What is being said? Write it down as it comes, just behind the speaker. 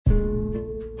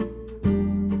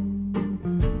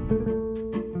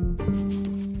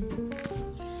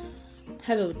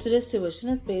Hello, today's devotion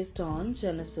is based on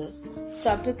Genesis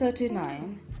chapter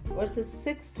 39, verses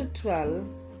 6 to 12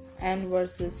 and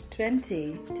verses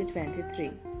 20 to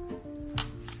 23.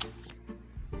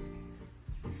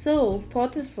 So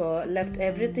Potiphar left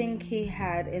everything he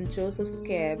had in Joseph's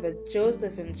care with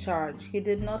Joseph in charge. He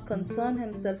did not concern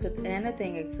himself with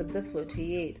anything except the food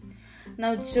he ate.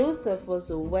 Now Joseph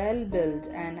was well built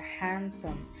and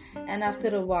handsome, and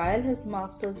after a while his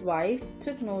master's wife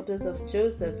took notice of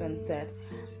Joseph and said,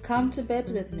 "Come to bed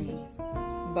with me."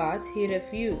 But he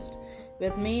refused.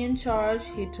 With me in charge,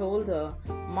 he told her,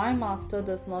 "My master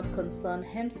does not concern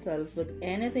himself with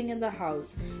anything in the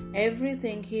house.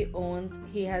 Everything he owns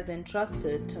he has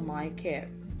entrusted to my care.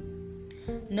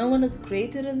 No one is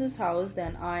greater in this house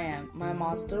than I am. My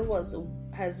master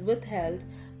has withheld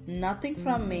nothing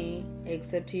from me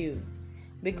except you,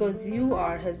 because you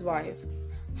are his wife.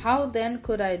 How then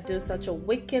could I do such a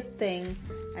wicked thing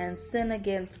and sin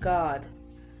against God?"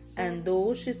 And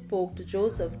though she spoke to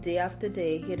Joseph day after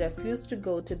day, he refused to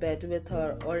go to bed with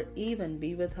her or even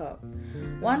be with her.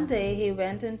 One day he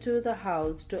went into the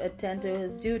house to attend to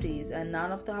his duties, and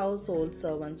none of the household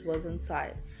servants was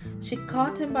inside. She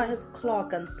caught him by his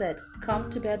cloak and said, "Come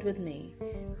to bed with me."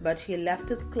 But he left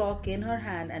his cloak in her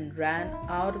hand and ran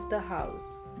out of the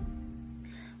house.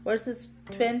 Verses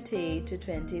 20 to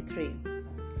 23.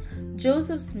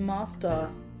 Joseph's master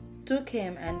took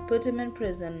him and put him in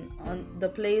prison, on the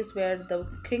place where the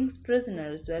king's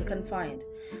prisoners were confined.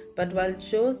 But while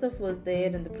Joseph was there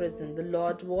in the prison, the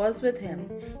Lord was with him.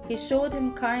 He showed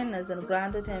him kindness and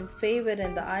granted him favor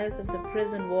in the eyes of the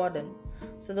prison warden.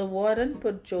 So the warden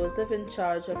put Joseph in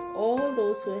charge of all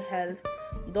those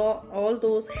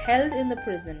held in the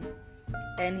prison,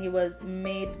 and he was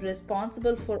made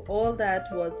responsible for all that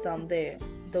was done there.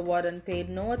 The warden paid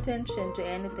no attention to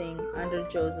anything under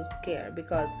Joseph's care,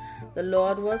 because the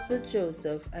Lord was with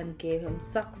Joseph and gave him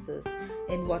success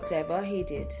in whatever he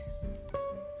did.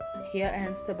 Here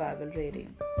ends the Bible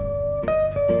reading.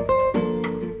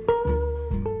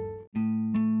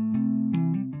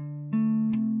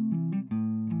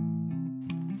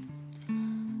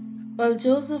 While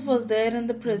Joseph was there in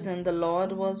the prison, the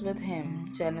Lord was with him.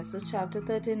 Genesis chapter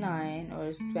 39,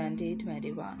 verse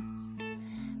 20-21.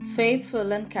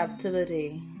 Faithful in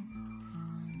captivity.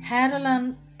 Harold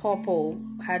and Popo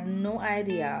had no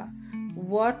idea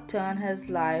what turn his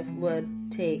life would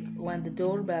take when the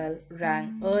doorbell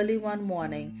rang early one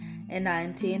morning in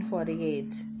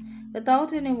 1948.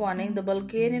 Without any warning, the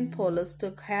Bulgarian police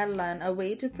took Harold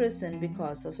away to prison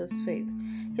because of his faith.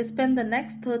 He spent the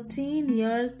next 13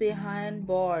 years behind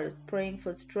bars, praying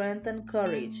for strength and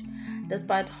courage.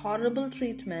 Despite horrible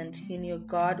treatment, he knew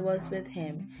God was with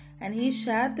him, and he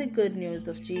shared the good news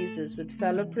of Jesus with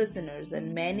fellow prisoners,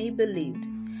 and many believed.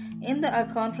 In the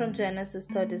account from Genesis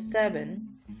 37,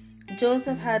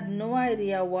 Joseph had no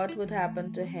idea what would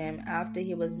happen to him after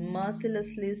he was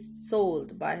mercilessly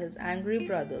sold by his angry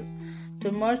brothers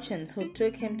to merchants who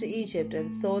took him to Egypt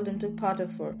and sold him to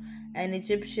Potiphar, an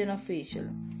Egyptian official.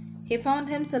 He found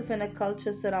himself in a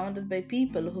culture surrounded by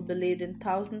people who believed in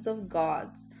thousands of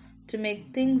gods. To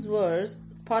make things worse,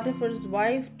 Potiphar's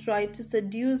wife tried to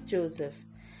seduce Joseph.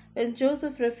 When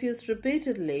Joseph refused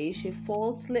repeatedly, she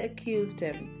falsely accused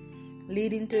him,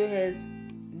 leading to his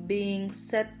being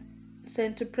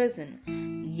sent to prison.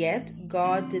 Yet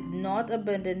God did not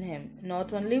abandon him.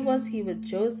 Not only was he with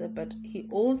Joseph, but he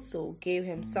also gave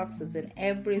him success in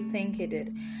everything he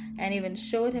did, and even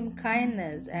showed him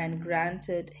kindness and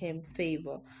granted him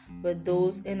favor with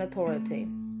those in authority.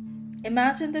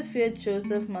 Imagine the fear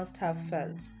Joseph must have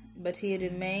felt, but he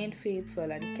remained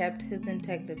faithful and kept his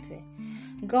integrity.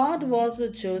 God was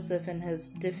with Joseph in his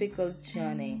difficult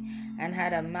journey and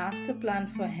had a master plan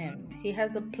for him. He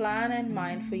has a plan in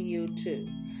mind for you too.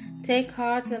 Take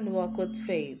heart and walk with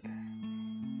faith,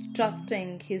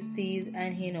 trusting he sees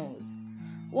and he knows.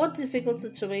 What difficult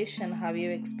situation have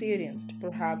you experienced?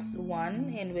 Perhaps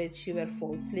one in which you were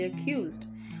falsely accused.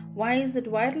 Why is it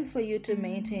vital for you to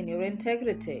maintain your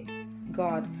integrity?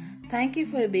 God, thank you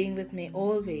for being with me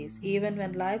always, even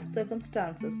when life's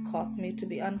circumstances cause me to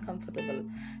be uncomfortable.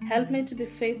 Help me to be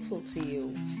faithful to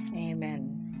you. Amen.